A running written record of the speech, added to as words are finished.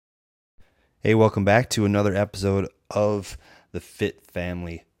Hey, welcome back to another episode of the Fit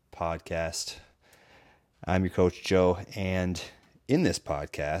Family Podcast. I'm your coach, Joe, and in this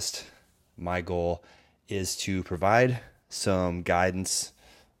podcast, my goal is to provide some guidance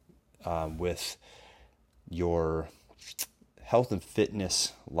with your health and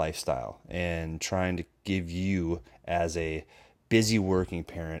fitness lifestyle and trying to give you, as a busy working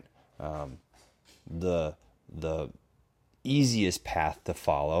parent, the easiest path to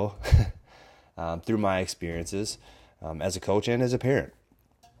follow through my experiences as a coach and as a parent.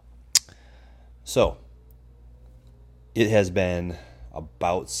 So, it has been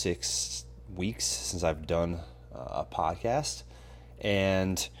about 6 weeks since I've done a podcast.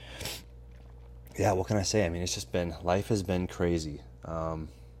 And yeah, what can I say? I mean, life has been crazy.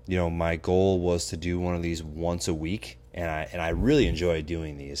 My goal was to do one of these once a week, and I really enjoy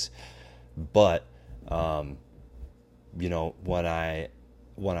doing these. But,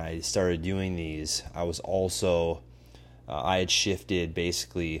 when I started doing these, I was also, I had shifted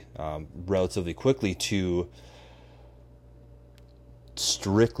basically relatively quickly to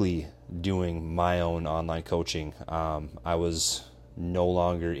strictly doing my own online coaching. I was no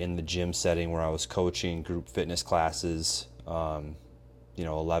longer in the gym setting where I was coaching group fitness classes,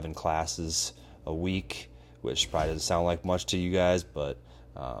 11 classes a week, which probably doesn't sound like much to you guys, but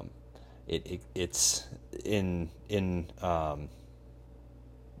it's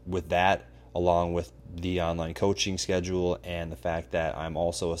with that, along with the online coaching schedule and the fact that I'm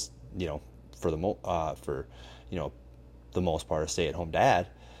also for the most part, a stay-at-home dad.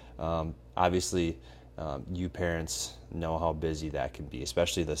 Obviously, you parents know how busy that can be,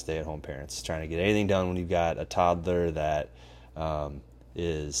 especially the stay-at-home parents, trying to get anything done when you've got a toddler that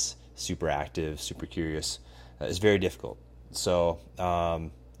is super active, super curious. It's very difficult. So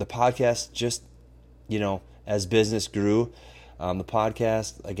the podcast just, as business grew, the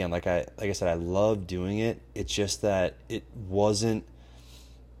podcast, again, like I said, I love doing it. It's just that it wasn't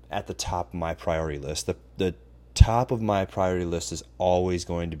at the top of my priority list. The top of my priority list is always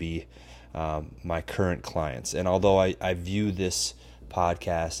going to be my current clients. And although I view this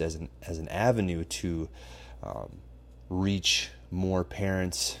podcast as an avenue to reach more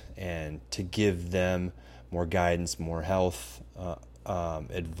parents and to give them more guidance, more health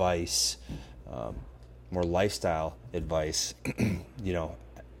advice, more lifestyle advice,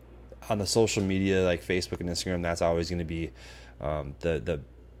 on the social media like Facebook and Instagram, that's always going to be the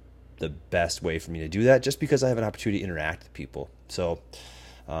best way for me to do that, just because I have an opportunity to interact with people. So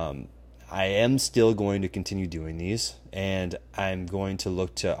I am still going to continue doing these, and I'm going to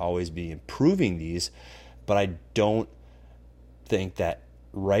look to always be improving these, but I don't think that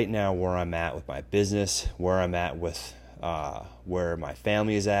right now where I'm at with my business, where I'm at with where my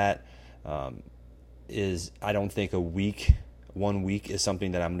family is at, I don't think 1 week is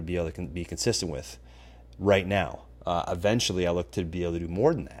something that I'm going to be able to be consistent with right now. Eventually, I look to be able to do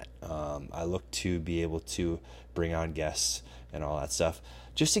more than that. I look to be able to bring on guests and all that stuff,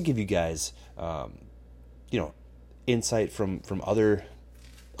 just to give you guys, insight from other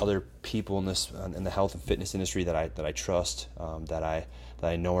people in the health and fitness industry that I trust, that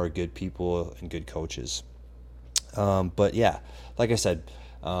I know are good people and good coaches. But yeah, like I said,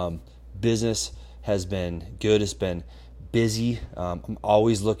 business has been good. It's been busy. I'm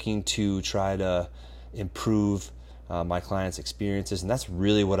always looking to try to improve my clients' experiences, and that's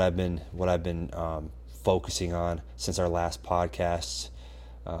really what I've been focusing on since our last podcast.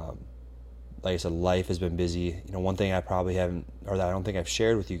 Like I said, life has been busy. One thing I probably haven't, or that I don't think I've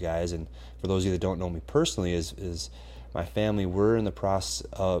shared with you guys, and for those of you that don't know me personally, is my family. We're in the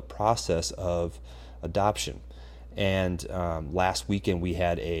process of adoption. And last weekend we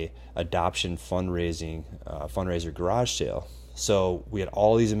had a adoption fundraiser garage sale. So we had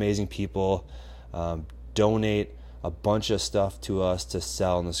all these amazing people donate a bunch of stuff to us to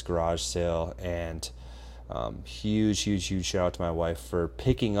sell in this garage sale, and huge shout out to my wife for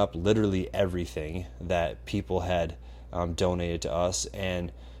picking up literally everything that people had donated to us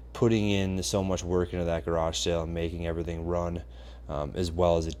and putting in so much work into that garage sale and making everything run as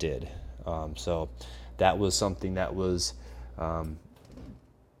well as it did. So that was something that was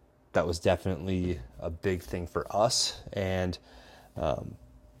definitely a big thing for us. And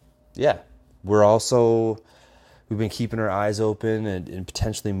we've been keeping our eyes open and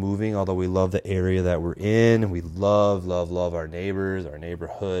potentially moving, although we love the area that we're in. We love our neighbors, our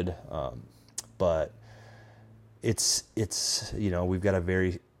neighborhood. But it's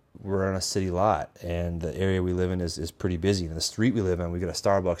we're on a city lot, and the area we live in is pretty busy. And the street we live in, we got a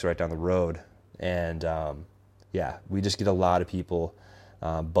Starbucks right down the road. And we just get a lot of people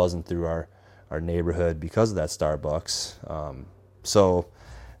buzzing through our neighborhood because of that Starbucks. So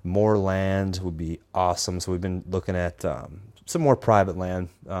more land would be awesome. So we've been looking at some more private land,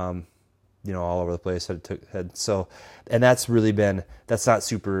 all over the place. And that's really been, that's not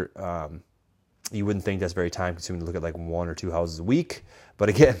super, you wouldn't think that's very time consuming to look at like 1 or 2 houses a week. But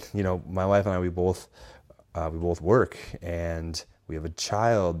again, my wife and I, we both work, and we have a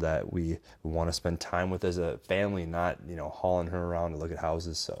child that we want to spend time with as a family, not, hauling her around to look at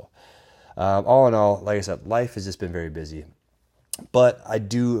houses. So all in all, like I said, life has just been very busy. But I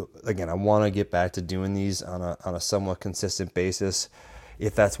want to get back to doing these on a somewhat consistent basis.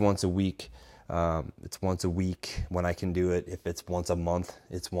 If that's once a week, it's once a week when I can do it. If it's once a month,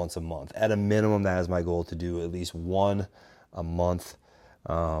 it's once a month. At a minimum, that is my goal, to do at least one a month.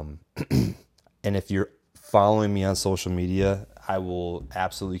 And if you're following me on social media, I will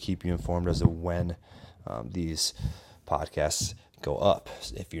absolutely keep you informed as to when these podcasts go up.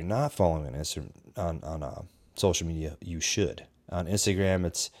 If you're not following us on social media, you should. On Instagram,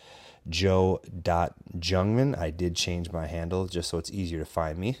 it's joe.jungman. I did change my handle just so it's easier to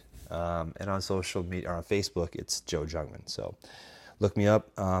find me. And on social media, or on Facebook, it's Joe Jungman. So look me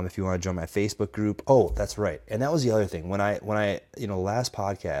up if you want to join my Facebook group. Oh, that's right. And that was the other thing. When I last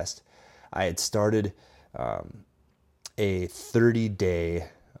podcast, I had started a 30-day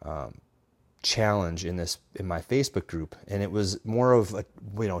challenge in my Facebook group, and it was more of a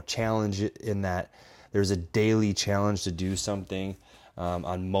challenge in that there's a daily challenge to do something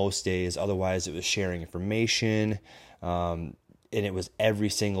on most days. Otherwise, it was sharing information, and it was every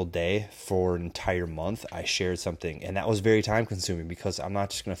single day for an entire month. I shared something, and that was very time consuming because I'm not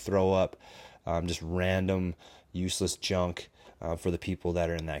just going to throw up just random useless junk for the people that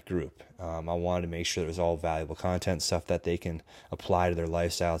are in that group. I wanted to make sure it was all valuable content, stuff that they can apply to their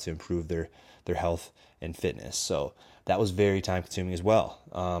lifestyle to improve their health and fitness. So that was very time consuming as well.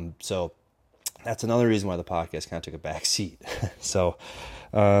 So that's another reason why the podcast kind of took a back seat. So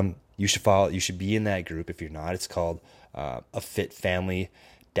you should be in that group. If you're not, it's called a Fit Family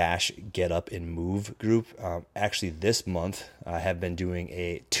Get Up and Move group. Actually, this month I have been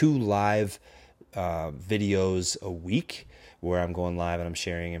doing 2 live videos a week where I'm going live and I'm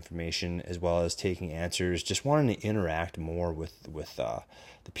sharing information as well as taking answers. Just wanting to interact more with the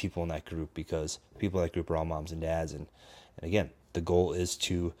people in that group, because people in that group are all moms and dads. And again, the goal is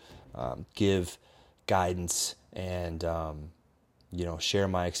to give guidance and share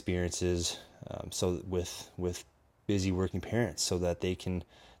my experiences so with busy working parents, so that they can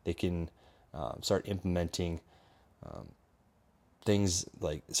start implementing things,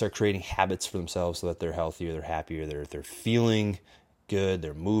 like start creating habits for themselves so that they're healthier, they're happier, they're feeling good,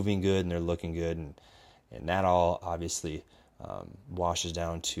 they're moving good, and they're looking good, and that all obviously washes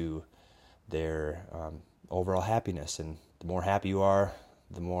down to their overall happiness. And the more happy you are,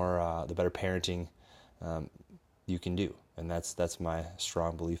 the better parenting you can do. And that's my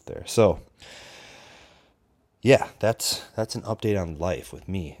strong belief there. So yeah, that's an update on life with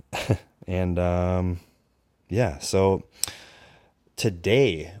me. And so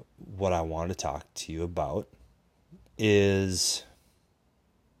today what I want to talk to you about is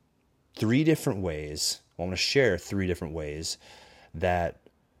 3 different ways. I want to share 3 different ways that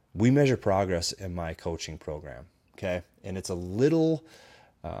we measure progress in my coaching program. Okay. And it's a little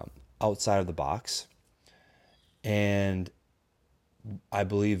outside of the box. And I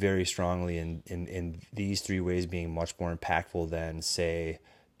believe very strongly in these 3 ways being much more impactful than, say,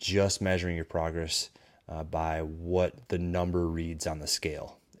 just measuring your progress by what the number reads on the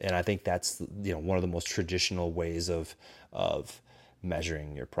scale. And I think that's one of the most traditional ways of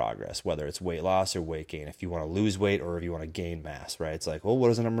measuring your progress, whether it's weight loss or weight gain. If you want to lose weight or if you want to gain mass, right? It's like, well, what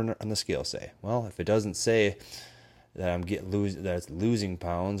does the number on the scale say? Well, if it doesn't say that that it's losing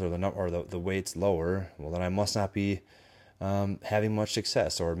pounds, or the weight's lower, well, then I must not be having much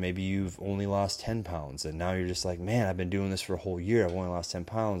success. Or maybe you've only lost 10 pounds and now you're just like, man, I've been doing this for a whole year, I've only lost 10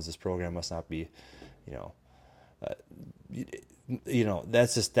 pounds. This program must not be,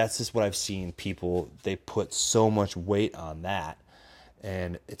 that's just what I've seen. People, they put so much weight on that,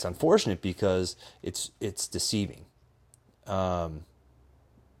 and it's unfortunate because it's deceiving.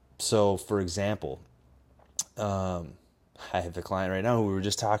 So for example, I have a client right now who we were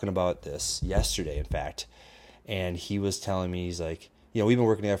just talking about this yesterday, in fact, and he was telling me, he's like, we've been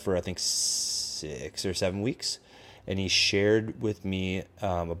working together for I think 6 or 7 weeks, and he shared with me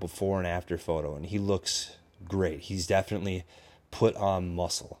a before and after photo, and he looks great. He's definitely put on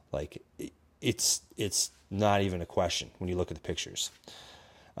muscle. Like it's not even a question when you look at the pictures.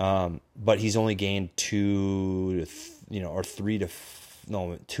 But he's only gained 2 to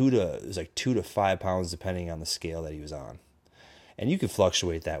 5 pounds depending on the scale that he was on. And you can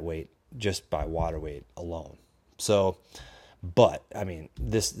fluctuate that weight just by water weight alone. So But I mean,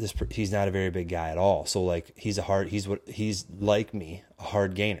 he's not a very big guy at all. So like he's like me, a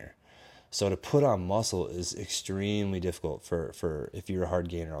hard gainer. So to put on muscle is extremely difficult for if you're a hard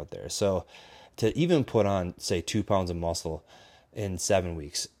gainer out there. So to even put on, say, 2 pounds of muscle in 7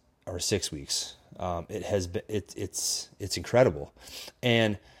 weeks or 6 weeks, it's incredible.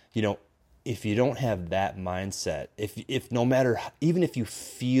 And, if you don't have that mindset, if no matter, even if you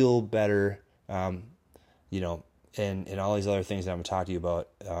feel better, and all these other things that I'm going to talk to you about,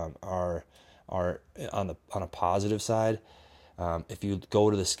 are on a positive side. If you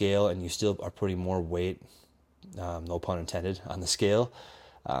go to the scale and you still are putting more weight, no pun intended, on the scale,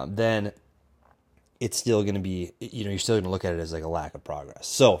 then it's still going to be, you're still going to look at it as like a lack of progress.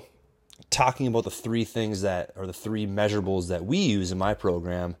 So talking about the three measurables that we use in my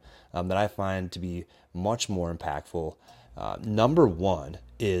program, that I find to be much more impactful. Number one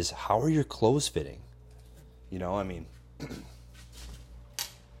is, how are your clothes fitting?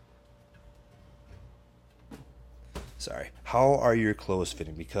 How are your clothes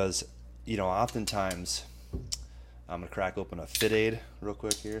fitting? Because, oftentimes, I'm going to crack open a Fit Aid real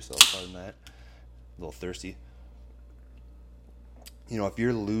quick here, so pardon that. A little thirsty. If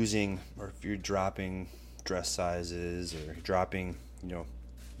you're losing, or if you're dropping dress sizes, or dropping,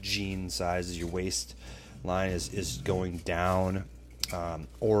 jean sizes, your waist line is going down,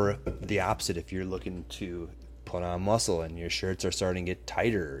 or the opposite, if you're looking to put on muscle and your shirts are starting to get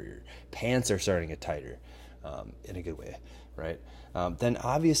tighter, or your pants are starting to get tighter, in a good way, right? Then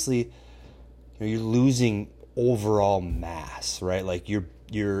obviously, you're losing overall mass, right? Like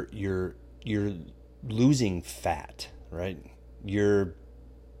you're losing fat, right? You're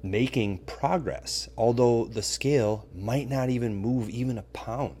making progress, although the scale might not even move even a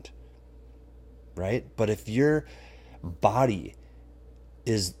pound, right? But if your body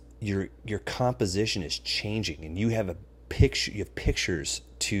is, your composition is changing, and you have pictures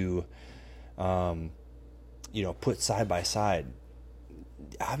to put side by side,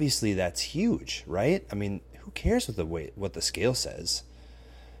 obviously that's huge, right? I mean, who cares what the scale says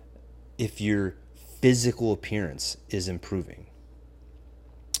if your physical appearance is improving?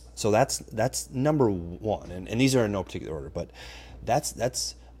 So that's number one, and these are in no particular order, but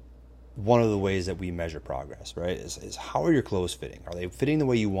that's one of the ways that we measure progress, right? Is how are your clothes fitting? Are they fitting the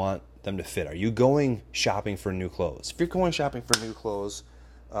way you want them to fit? Are you going shopping for new clothes? If you're going shopping for new clothes,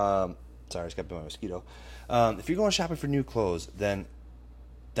 sorry, I just got bit by a mosquito. If you're going shopping for new clothes, then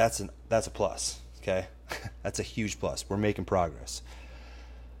that's a plus, okay? That's a huge plus. We're making progress.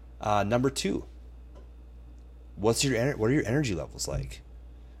 Number two, what are your energy levels like?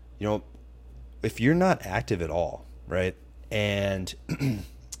 If you're not active at all, right, and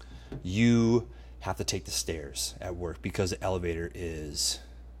you have to take the stairs at work because the elevator is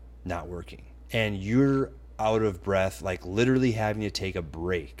not working, and you're out of breath, like literally having to take a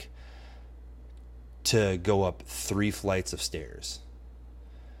break to go up 3 flights of stairs,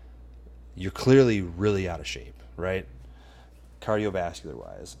 you're clearly really out of shape, right? Cardiovascular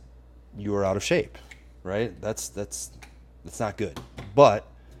wise, you are out of shape, right? That's not good. But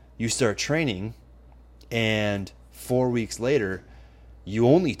you start training, and 4 weeks later, you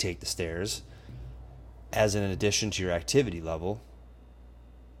only take the stairs as an addition to your activity level,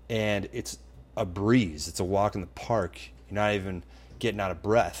 and it's a breeze. It's a walk in the park. You're not even getting out of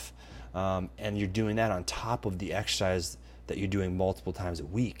breath, and you're doing that on top of the exercise that you're doing multiple times a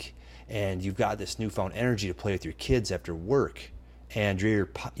week, and you've got this newfound energy to play with your kids after work, and you're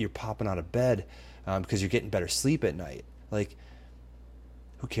popping out of bed because you're getting better sleep at night. Like,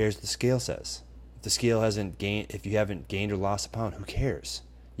 who cares what the scale says? If the scale if you haven't gained or lost a pound, who cares?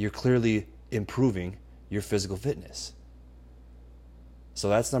 You're clearly improving your physical fitness. So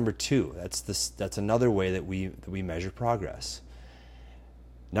that's number two. That's another way that we measure progress.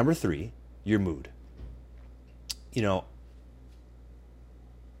 Number three, your mood.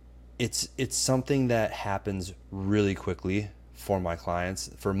 It's something that happens really quickly for my clients,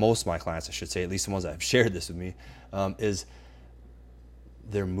 for most of my clients, I should say, at least the ones that have shared this with me, is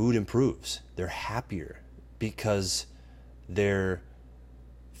their mood improves. They're happier because they're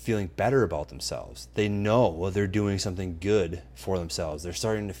feeling better about themselves. They know they're doing something good for themselves. They're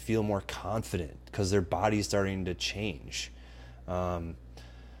starting to feel more confident because their body's starting to change.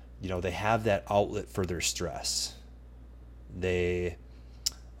 They have that outlet for their stress. They're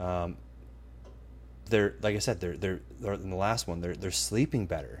like I said, they're in the last one, they're sleeping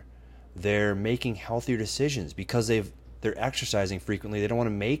better. They're making healthier decisions because they're exercising frequently. They don't want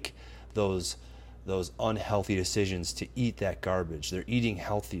to make those unhealthy decisions to eat that garbage. They're eating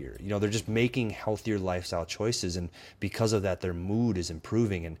healthier. They're just making healthier lifestyle choices, and because of that, their mood is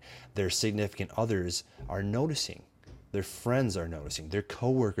improving, and their significant others are noticing. Their friends are noticing. Their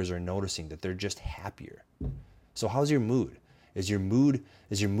coworkers are noticing that they're just happier. So how's your mood? Is your mood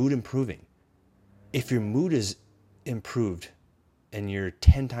improving? If your mood is improved and you're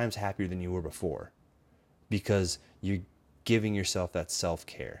 10 times happier than you were before because you're giving yourself that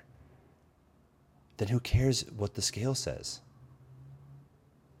self-care, then who cares what the scale says?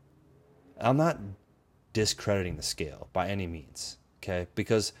 I'm not discrediting the scale by any means, okay?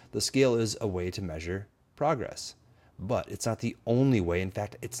 Because the scale is a way to measure progress, but it's not the only way. In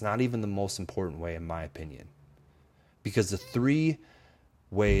fact, it's not even the most important way, in my opinion, because the 3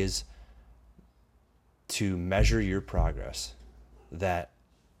 ways to measure your progress that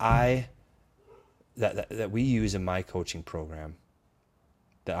we use in my coaching program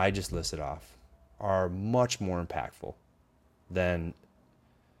that I just listed off are much more impactful than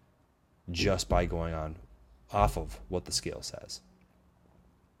just by going on off of what the scale says.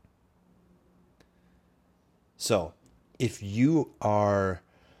 So, if you are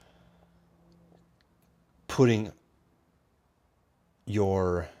putting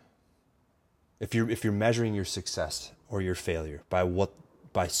if you're measuring your success or your failure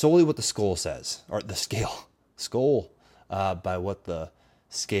by solely what the scale says, or the scale by what the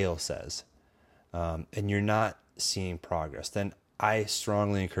scale says, and you're not seeing progress, then I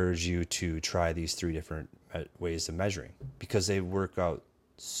strongly encourage you to try these 3 different ways of measuring because they work out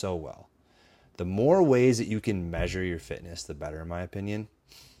so well. The more ways that you can measure your fitness, the better, in my opinion.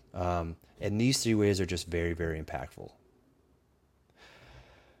 And these 3 ways are just very, very impactful.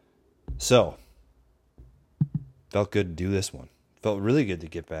 So, felt good to do this one. Felt really good to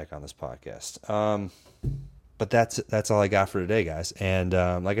get back on this podcast. But that's all I got for today, guys. And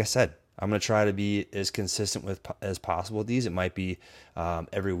like I said, I'm going to try to be as consistent as possible with these. It might be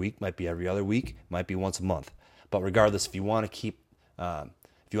every week, might be every other week, might be once a month. But regardless, if you want to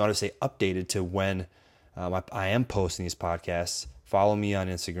stay updated to when I am posting these podcasts, follow me on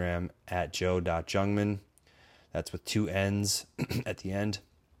Instagram at joe.jungmann. That's with 2 N's at the end.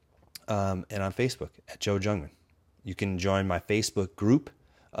 And on Facebook at Joe Jungmann. You can join my Facebook group,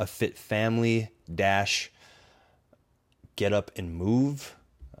 a Fit Family Get Up and Move.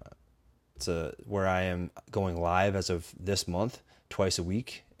 It's where I am going live as of this month, twice a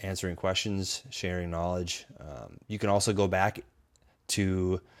week, answering questions, sharing knowledge. You can also go back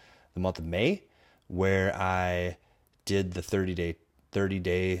to the month of May, where I did the 30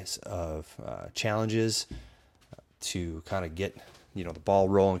 days of challenges to kind of get the ball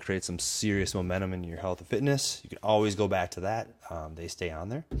rolling, create some serious momentum in your health and fitness. You can always go back to that. They stay on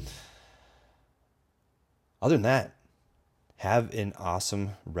there. Other than that, have an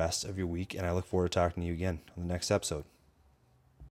awesome rest of your week, and I look forward to talking to you again on the next episode.